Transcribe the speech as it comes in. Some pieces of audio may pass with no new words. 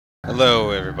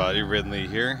Hello everybody, Ridley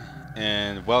here,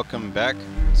 and welcome back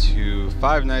to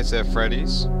Five Nights at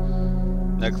Freddy's.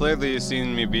 Now clearly you've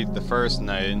seen me beat the first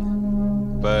night,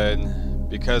 but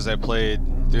because I played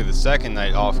through the second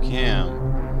night off cam,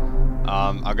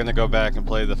 I'm gonna go back and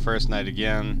play the first night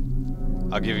again.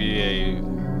 I'll give you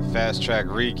a fast track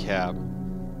recap,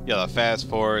 a fast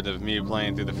forward of me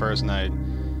playing through the first night,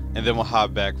 and then we'll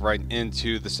hop back right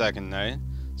into the second night.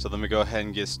 So let me go ahead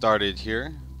and get started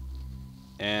here.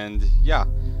 And yeah,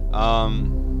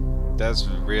 that's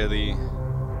really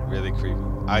creepy.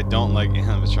 I don't like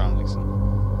animatronics.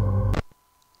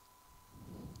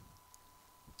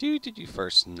 Did you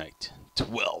first night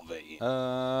 12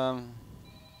 a.m.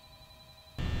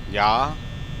 Yeah,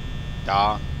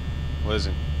 what is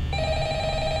it?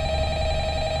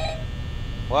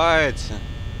 What?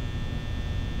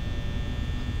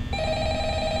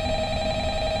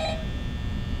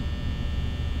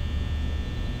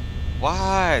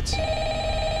 What?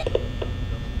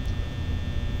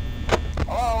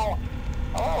 Hello?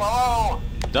 Hello?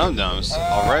 Dum-dums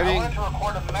already? I wanted to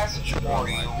record a message for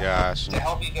you Gosh. to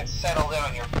help you get settled in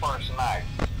on your first night.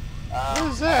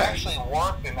 What is that? I actually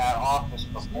worked in that office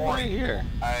before. Right here.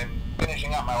 I'm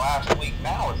finishing up my last week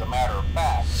now, as a matter of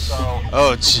fact. So Oh, I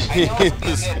know it can be a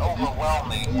jeez. bit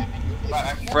overwhelming. But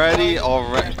I'm Freddy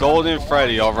already, Golden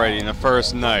Freddy already in the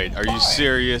first night. Are you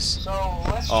serious? So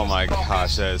let's Oh just my focus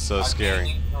gosh, that is so on scary.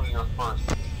 getting you through your first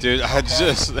week. Dude, I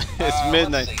just, it's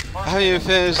midnight. Let's see. I haven't even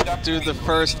finished through the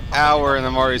first hour and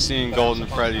I'm already seeing Golden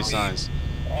Freddy signs.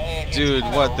 Dude,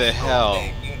 what the hell?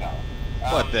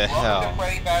 What the hell? Welcome to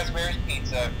Freddy Fazbear's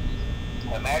Pizza,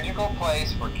 a magical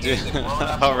place for kids Dude, and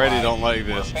grown-ups I already alike, don't like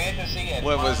where this. fantasy and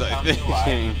What fun was I come to life.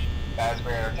 thinking?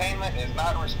 Fazbear Entertainment is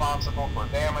not responsible for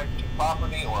damage to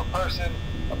property or person.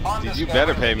 Upon Dude, you discovery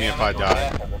better pay that me if I damage or die.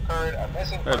 death has occurred, a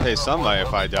missing Better pay person somebody report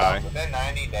if will I be die. filed within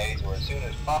 90 days or as soon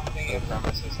as property and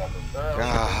premises have been thoroughly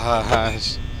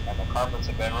Gosh. and the carpets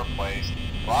have been replaced.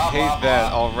 I Blah, hate blah, that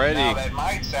blah. already. Now, that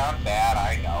might sound bad,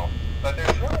 I know, but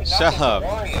there's really nothing Shut up. to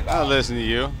worry I about. don't listen to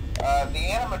you. The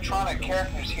animatronic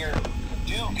characters here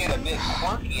do get a bit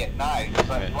quirky at night,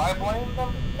 but do I blame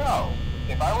them? No.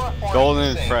 If I were forced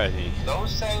Golden to sing Freddy.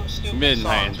 those same stupid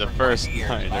Midnight, songs the for first 20 years,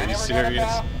 night. and I Are you never got a serious?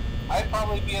 bath, I'd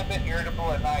probably be a bit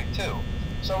irritable at night too.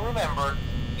 So remember,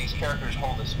 these characters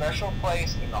hold a special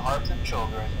place in the hearts of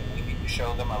children, and we need to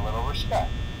show them a little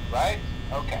respect, right?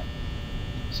 Okay.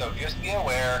 So just be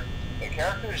aware, the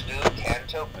characters do tend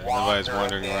to wander Nobody's a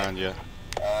wandering bit. around you.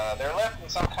 They're left in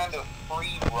some kind of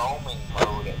free roaming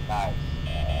mode at night.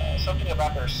 Something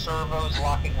about their servos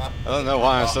locking up. I don't know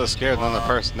why I'm so scared on the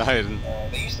first night.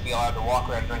 They used to be allowed to walk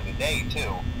around during the day too,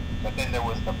 but then there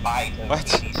was the bite of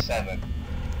What? 87.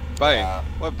 Bite?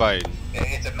 What bite?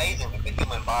 It's amazing that the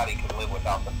human body can live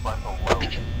without the frontal lobe,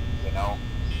 you know?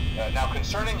 Now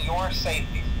concerning your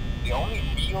safety, the only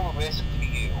real risk to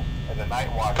you as a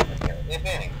night watchman here, if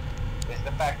any, is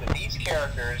the fact that these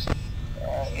characters,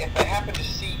 if they happen to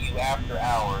see you after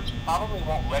hours, probably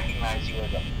won't recognize you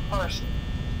as a person.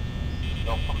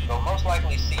 They'll most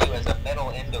likely see you as a metal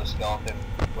endoskeleton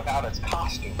without its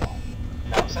costume on.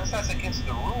 Now, since that's against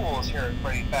the rules here at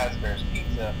Freddy Fazbear's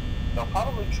Pizza, they'll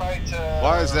probably try to...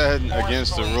 Why is that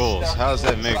against the forcefully rules? stuff How does you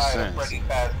that make inside a sense? Freddy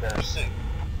Fazbear suit.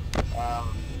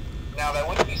 Now, that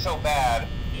wouldn't be so bad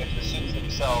if the suits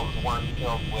themselves weren't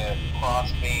filled with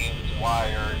cross beams,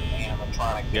 wires, and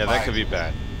animatronic Yeah, that could be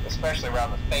devices, bad. especially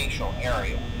around the facial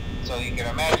area. So you can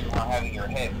imagine how having your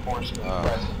head forcefully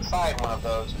pressed inside one of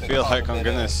those could feel cause like a I'm bit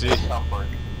gonna of see- discomfort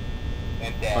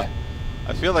and death.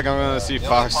 I feel like I'm gonna see The only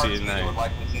Foxy parts at you would night.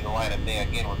 likely see the light of day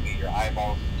again would be your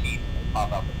eyeballs and teeth that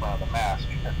pop out the front of the mask.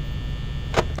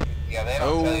 Yeah, they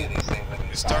don't tell you these things when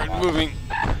you Start sign up. moving.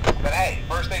 But hey,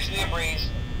 first station of the breeze.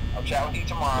 I'll chat with you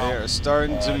tomorrow. They're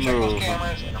starting to Check those move.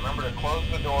 cameras and remember to close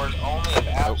the doors only if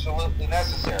absolutely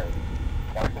necessary.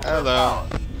 Gotta conserve Hello.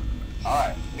 power.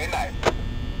 Alright, good night.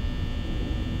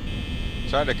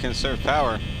 Try to conserve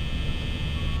power.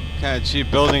 What kind of cheap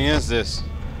building is this?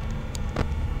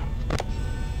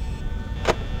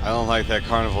 I don't like that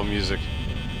carnival music.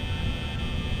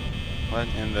 What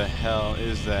in the hell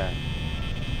is that?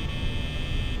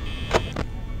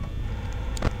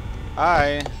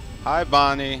 Hi. Hi,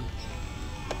 Bonnie.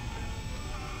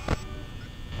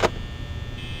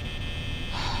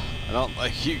 I don't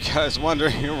like you guys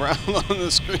wandering around on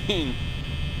the screen.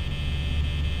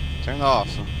 Turn it off.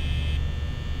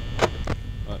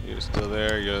 Oh, you're still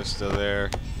there, you're still there.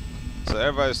 So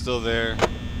everybody's still there.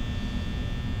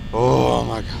 Oh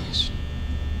my gosh.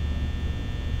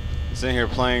 I'm sitting here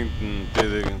playing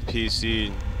through the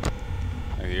PC.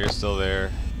 Okay, you're still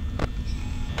there.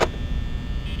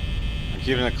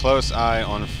 keeping a close eye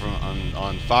on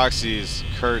Foxy's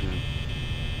curtain.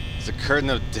 It's a curtain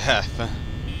of death.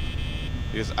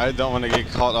 Because I don't want to get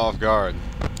caught off guard.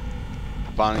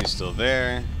 Bonnie's still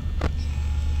there.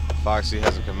 Foxy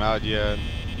hasn't come out yet.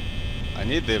 I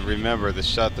need to remember to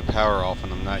shut the power off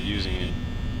when I'm not using it.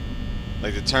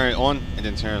 Like to turn it on and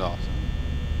then turn it off.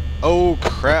 Oh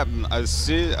crap, I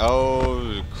see.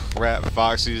 Oh crap,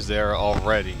 Foxy's there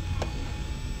already.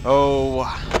 Oh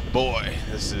boy,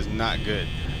 this is not good.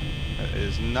 That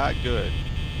is not good.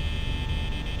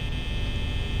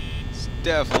 It's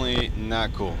definitely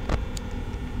not cool.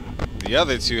 The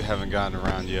other two haven't gotten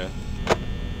around yet.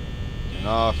 And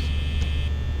off.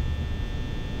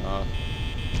 Off.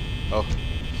 Oh.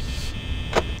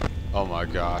 Oh my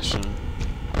gosh.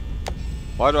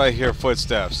 Why do I hear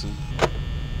footsteps?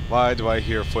 Why do I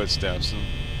hear footsteps?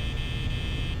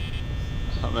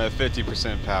 I'm at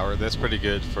 50% power. That's pretty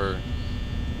good for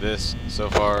this so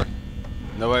far.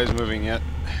 Nobody's moving yet.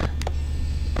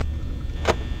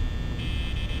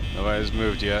 Nobody's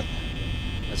moved yet.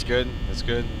 That's good. That's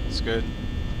good. That's good.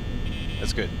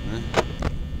 That's good.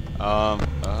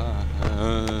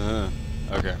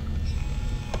 Okay.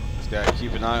 Just gotta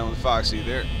keep an eye on Foxy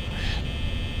there.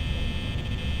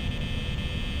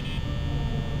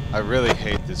 I really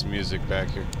hate this music back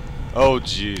here. Oh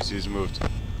jeez, he's moved.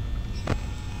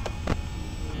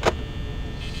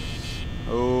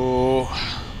 Oh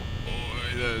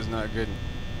boy, that is not good.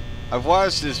 I've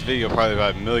watched this video probably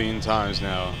about 1 million times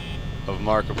now of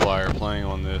Markiplier playing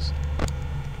on this,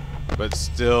 but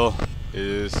still it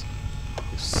is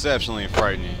exceptionally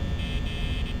frightening.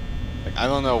 Like, I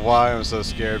don't know why I'm so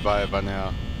scared by it by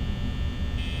now,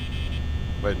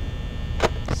 but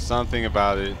something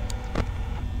about it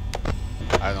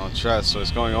I don't trust. What's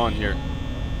going on here?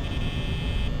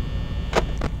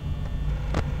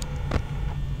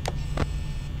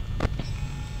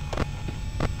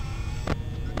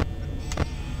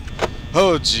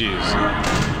 Oh jeez.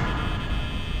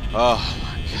 Oh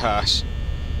my gosh.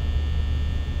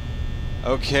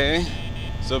 Okay.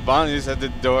 So Bonnie's at the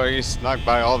door. He snuck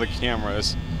by all the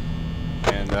cameras.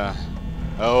 And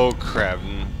oh crap.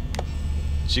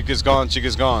 Chica's gone.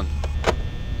 Chica's gone.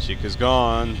 Chica's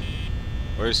gone.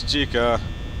 Where's Chica?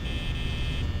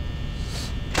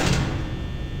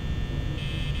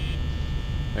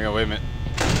 Hang on, wait a minute.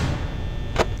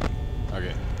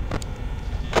 Okay.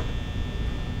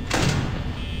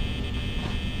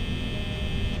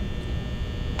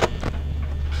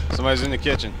 Somebody's in the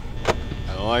kitchen.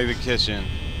 I don't like the kitchen.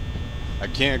 I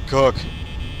can't cook.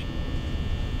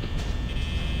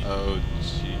 Oh,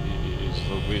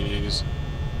 jeez, Louise.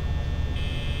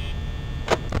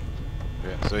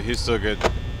 Yeah, so he's still good.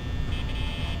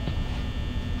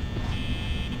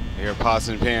 I hear pots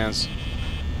and pans.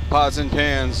 Pots and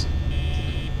pans.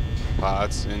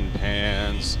 Pots and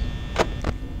pans.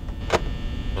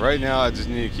 Right now, I just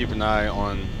need to keep an eye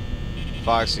on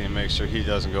Foxy and make sure he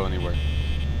doesn't go anywhere.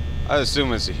 I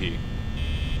assume it's a he.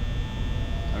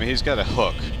 I mean, he's got a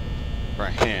hook for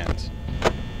a hand.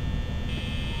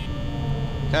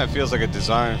 Kind of feels like a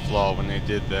design flaw when they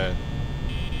did that.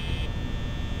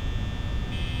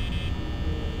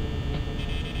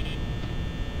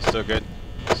 Still good.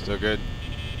 Still good.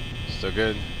 Still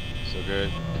good. Still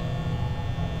good.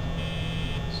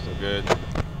 Still good.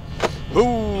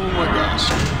 Oh my gosh.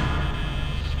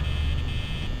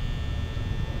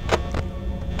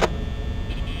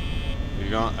 Are you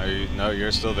gone? Are you? No,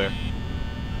 you're still there.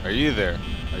 Are you there?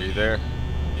 Are you there?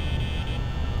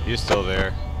 You're still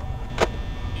there.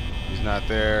 He's not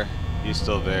there. He's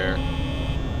still there.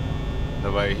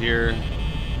 Nobody here.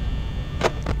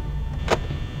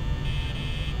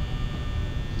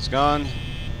 He's gone.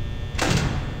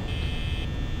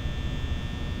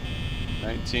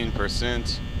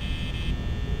 19%.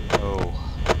 Oh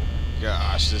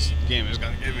gosh, this game is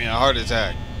gonna give me a heart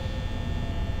attack.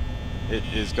 It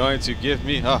is going to give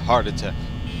me a heart attack.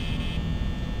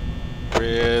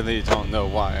 Really don't know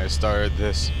why I started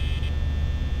this.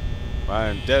 I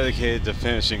am dedicated to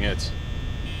finishing it.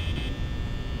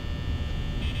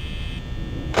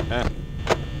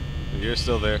 You're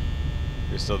still there.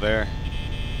 You're still there.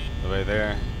 Nobody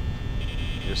there.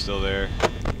 You're still there.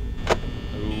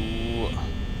 Ooh.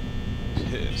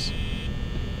 Piss.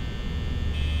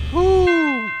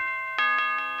 Whoo!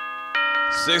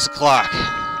 6 o'clock.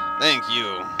 Thank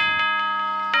you.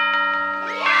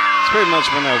 It's pretty much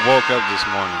when I woke up this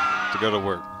morning to go to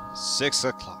work. 6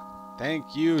 o'clock.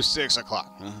 Thank you, 6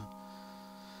 o'clock.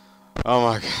 Oh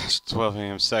my gosh, 12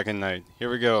 a.m. second night. Here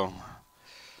we go.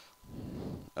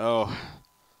 Oh.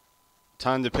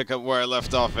 Time to pick up where I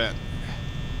left off at.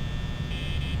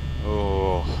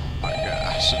 Oh my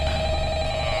gosh.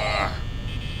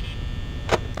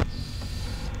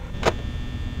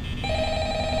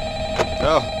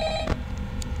 Oh.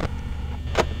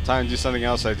 Time to do something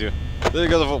else I do. There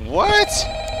goes the... What?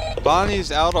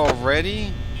 Bonnie's out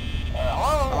already?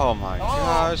 Hello? Oh my Hello?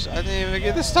 gosh. I didn't even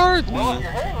get this started. Well, if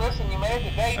you're hearing this and you made it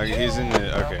today, Okay, too, he's in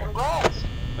the... Okay. Congrats.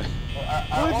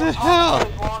 What the hell? I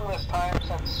won't talk long this time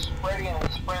since Freddy and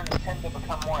his friends tend to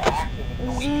become more active as the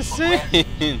This week is progresses.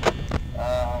 insane.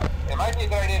 It might be a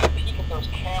good idea to peek at those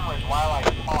cameras while I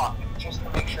talk, just to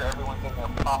make sure everyone's in their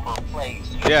proper place.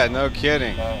 Yeah, no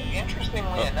kidding.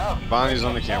 Interestingly enough, Bonnie's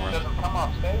on the himself camera. doesn't come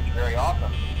off stage very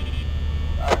often.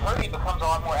 I've heard he becomes a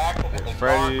lot more active in the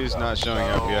Freddy's dark, not showing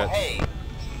so, up yet. Hey,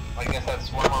 I guess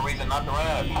that's one more reason not to run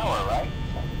out of power, right?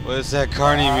 What is that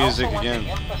carny music I also again?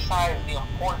 want to emphasize the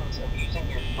importance of using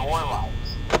your door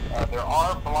lights. There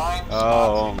are blind spots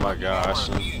Oh in my your gosh.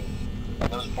 camera view,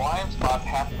 and those blind spots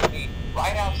happen to be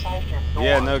right outside your door.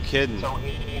 Yeah, no kidding. So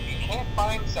if you can't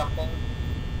find something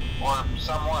or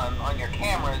someone on your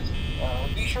cameras,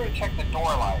 be sure to check the door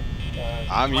light.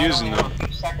 I'm using them. A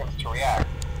few seconds to react.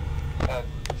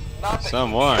 Not that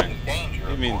Someone. you danger,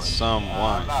 You mean of course.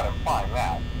 someone. I'm not implying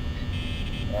that.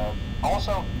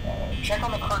 Also, check on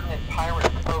the curtain in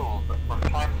Pirate Cove from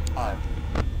time to time.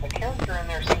 The character in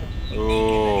there seems unique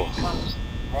and it becomes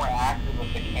more active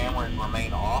if the cameras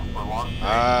remain off for long periods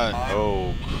of time.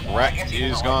 Oh I crap, guess you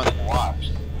he's don't gone. like being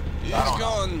watched. He's I don't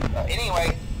gone. know.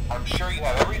 Anyway, I'm sure you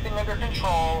have everything under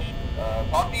control.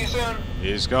 Talk to you soon.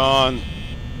 He's gone.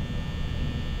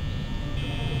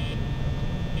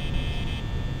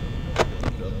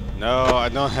 No, I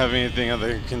don't have anything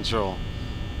under control.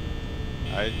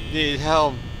 I need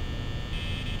help.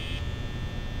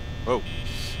 Whoa.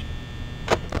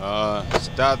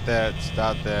 Stop that.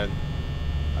 Stop that.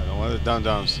 I don't want the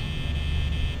dum-dums.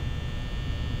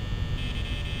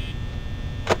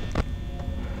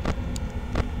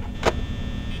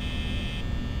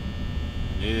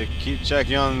 Need to keep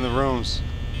checking on the rooms.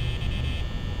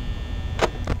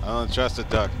 I don't trust the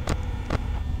duck.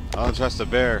 I don't trust the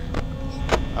bear.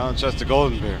 I don't trust the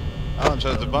golden bear. I don't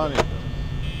trust the bunny.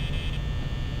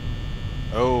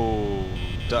 Oh,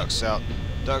 ducks out.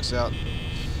 Ducks out.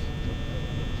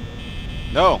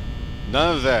 No,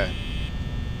 none of that.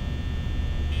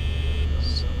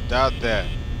 Stop that.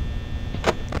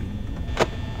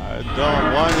 I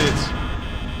don't want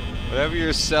it. Whatever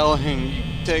you're selling, you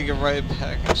take it right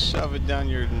back and shove it down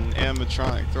your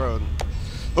animatronic throat.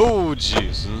 Oh,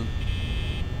 jeez.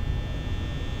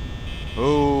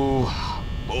 Oh,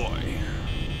 boy.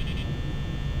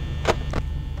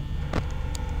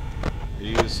 Are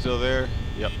you still there?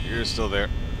 Yep, you're still there.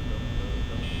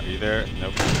 Are you there?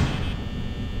 Nope.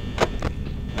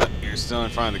 Nope, you're still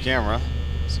in front of the camera.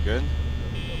 That's good.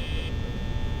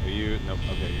 Are you? Nope.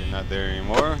 Okay, you're not there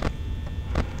anymore.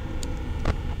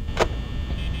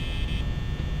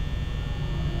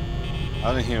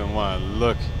 I don't even want to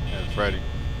look at Freddy.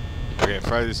 Okay,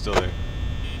 Freddy's still there.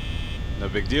 No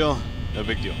big deal. No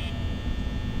big deal.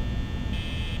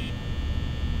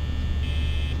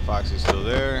 Fox is still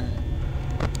there.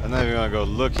 I'm not even gonna go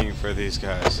looking for these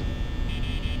guys.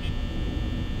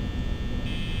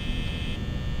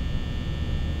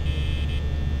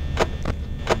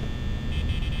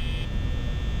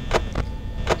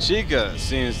 Chica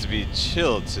seems to be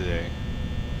chilled today.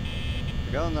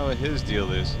 I don't know what his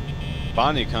deal is.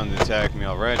 Bonnie come to attack me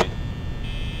already.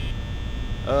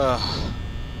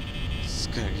 It's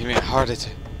gonna give me a heart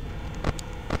attack.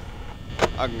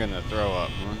 I'm gonna throw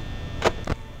up.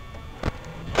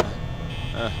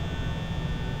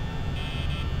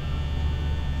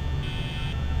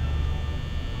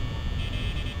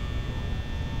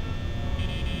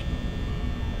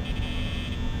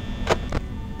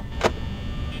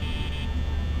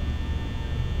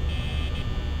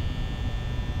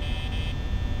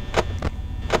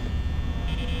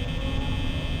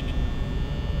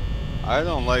 I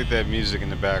don't like that music in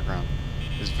the background.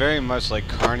 It's very much like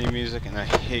carny music, and I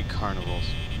hate carnivals.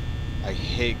 I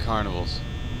hate carnivals.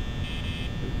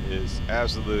 It is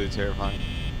absolutely terrifying.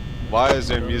 Why is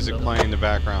there music playing in the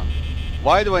background?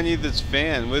 Why do I need this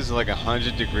fan? What is it, like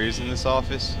 100 degrees in this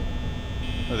office?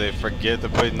 Or they forget to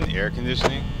put in air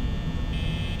conditioning?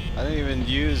 I don't even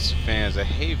use fans. I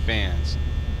hate fans.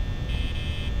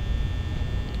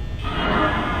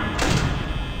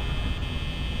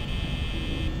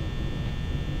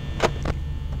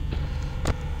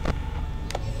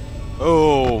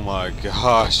 Oh my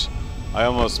gosh. I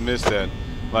almost missed that.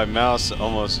 My mouse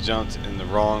almost jumped in the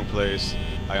wrong place.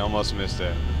 I almost missed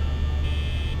that.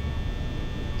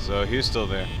 So he's still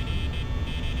there.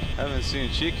 Haven't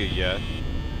seen Chica yet.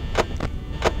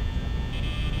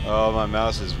 Oh, my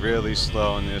mouse is really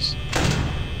slow in this.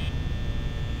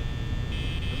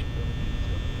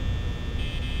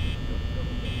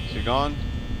 Is he gone?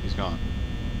 He's gone.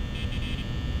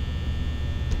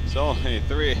 It's only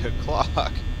 3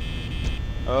 o'clock.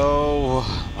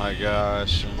 Oh my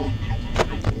gosh.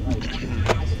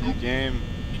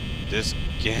 This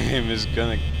game is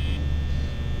gonna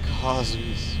cause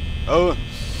me. Oh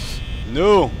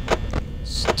no!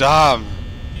 Stop!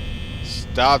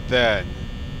 Stop that!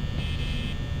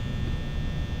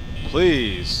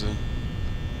 Please!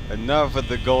 Enough of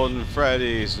the Golden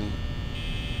Freddy's.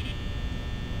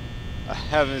 I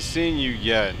haven't seen you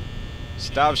yet.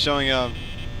 Stop showing up.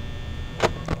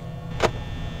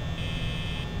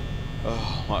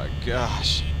 Oh my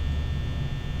gosh.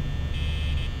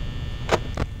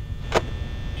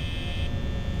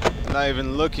 I'm not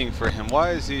even looking for him.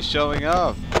 Why is he showing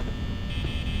up?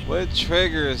 What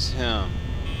triggers him?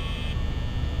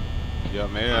 Yo,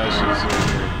 maybe I should sit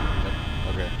here.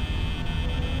 Okay.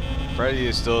 Freddy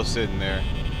is still sitting there.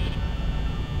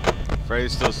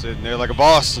 Freddy's still sitting there like a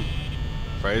boss.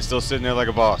 Freddy's still sitting there like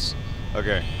a boss.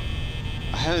 Okay.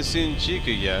 I haven't seen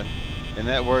Chica yet, and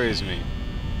that worries me.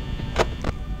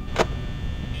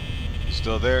 You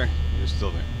still there? You're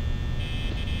still there.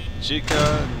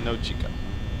 Chica, no Chica.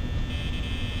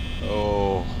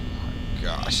 Oh my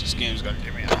gosh, this game's gonna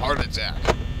give me a heart attack.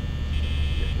 Okay,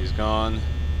 he's gone.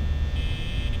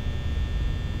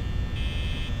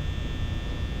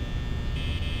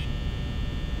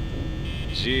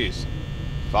 Jeez,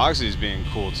 Foxy's being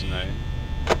cool tonight.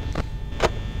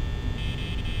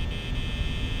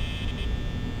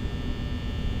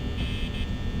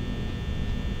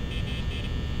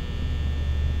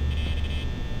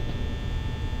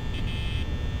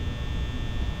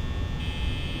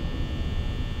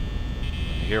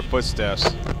 I hear footsteps,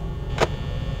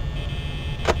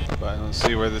 but I don't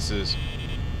see where this is.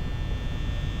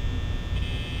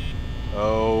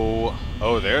 Oh,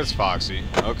 there's Foxy.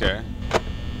 Okay.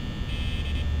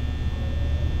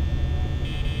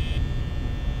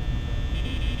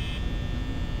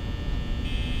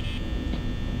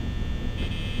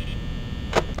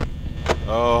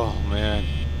 Oh man.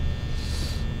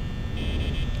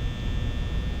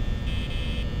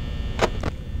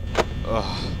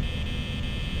 Oh.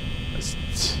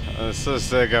 I'm so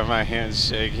sick of my hands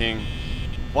shaking.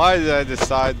 Why did I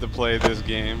decide to play this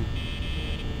game?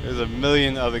 There's a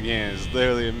million other games,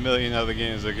 literally a million other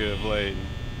games I could have played.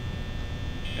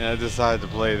 And I decided to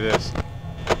play this.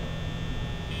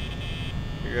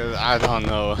 Because I don't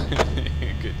know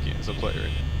good games to play right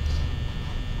now.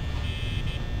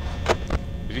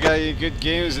 If you got any good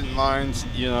games in mind,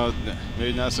 you know,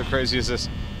 maybe not so crazy as this,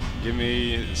 give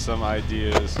me some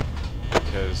ideas.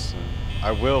 Because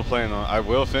I will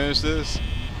finish this,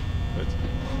 but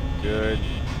good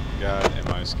God,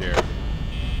 am I scared.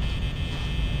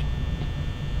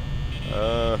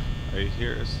 I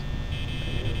hear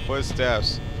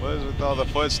footsteps. What is with all the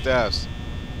footsteps?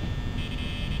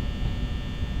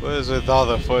 What is with all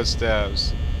the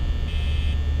footsteps?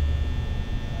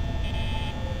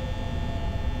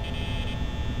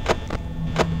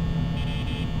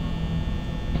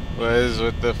 What is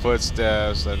with the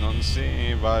footsteps? I don't see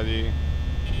anybody.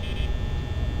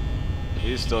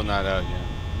 He's still not out yet.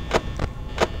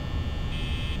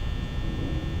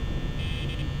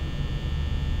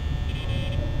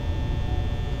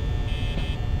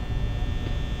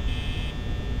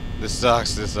 This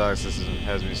sucks. This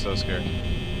has me so scared. I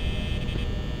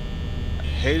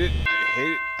hate it. I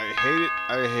hate it. I hate it.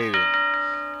 I hate it.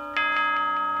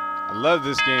 I love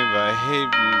this game, but I hate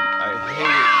it. Oh my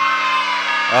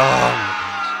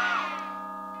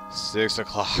gosh. 6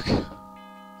 o'clock.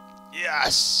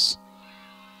 Yes!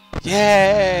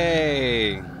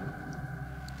 Yay!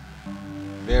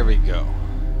 There we go.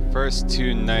 First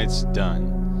 2 nights done.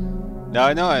 Now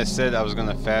I know I said I was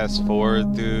gonna fast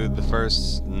forward through the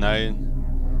first night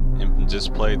and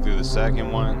just play through the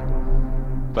second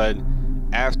one, but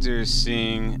after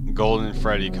seeing Golden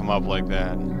Freddy come up like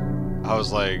that, I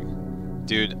was like,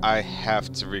 dude, I have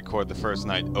to record the first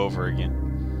night over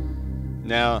again.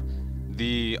 Now,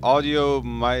 the audio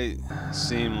might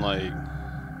seem like,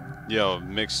 yo,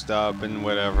 mixed up and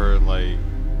whatever, like,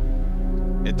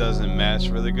 it doesn't match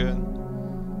really good.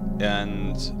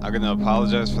 And I'm gonna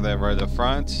apologize for that right up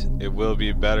front. It will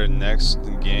be better next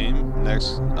game,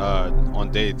 on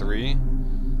day 3.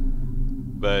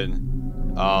 But,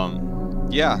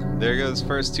 yeah, there goes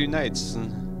first 2 nights.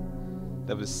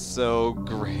 That was so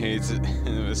great.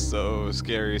 It was so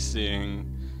scary seeing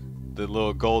the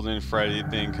little Golden Freddy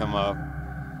thing come up.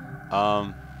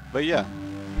 But yeah,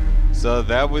 so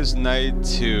that was night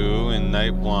 2 and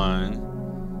night 1.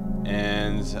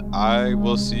 And I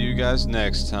will see you guys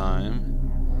next time.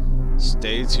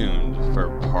 Stay tuned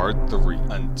for part 3.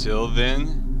 Until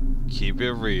then, keep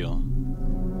it real.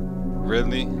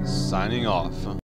 Ridley signing off.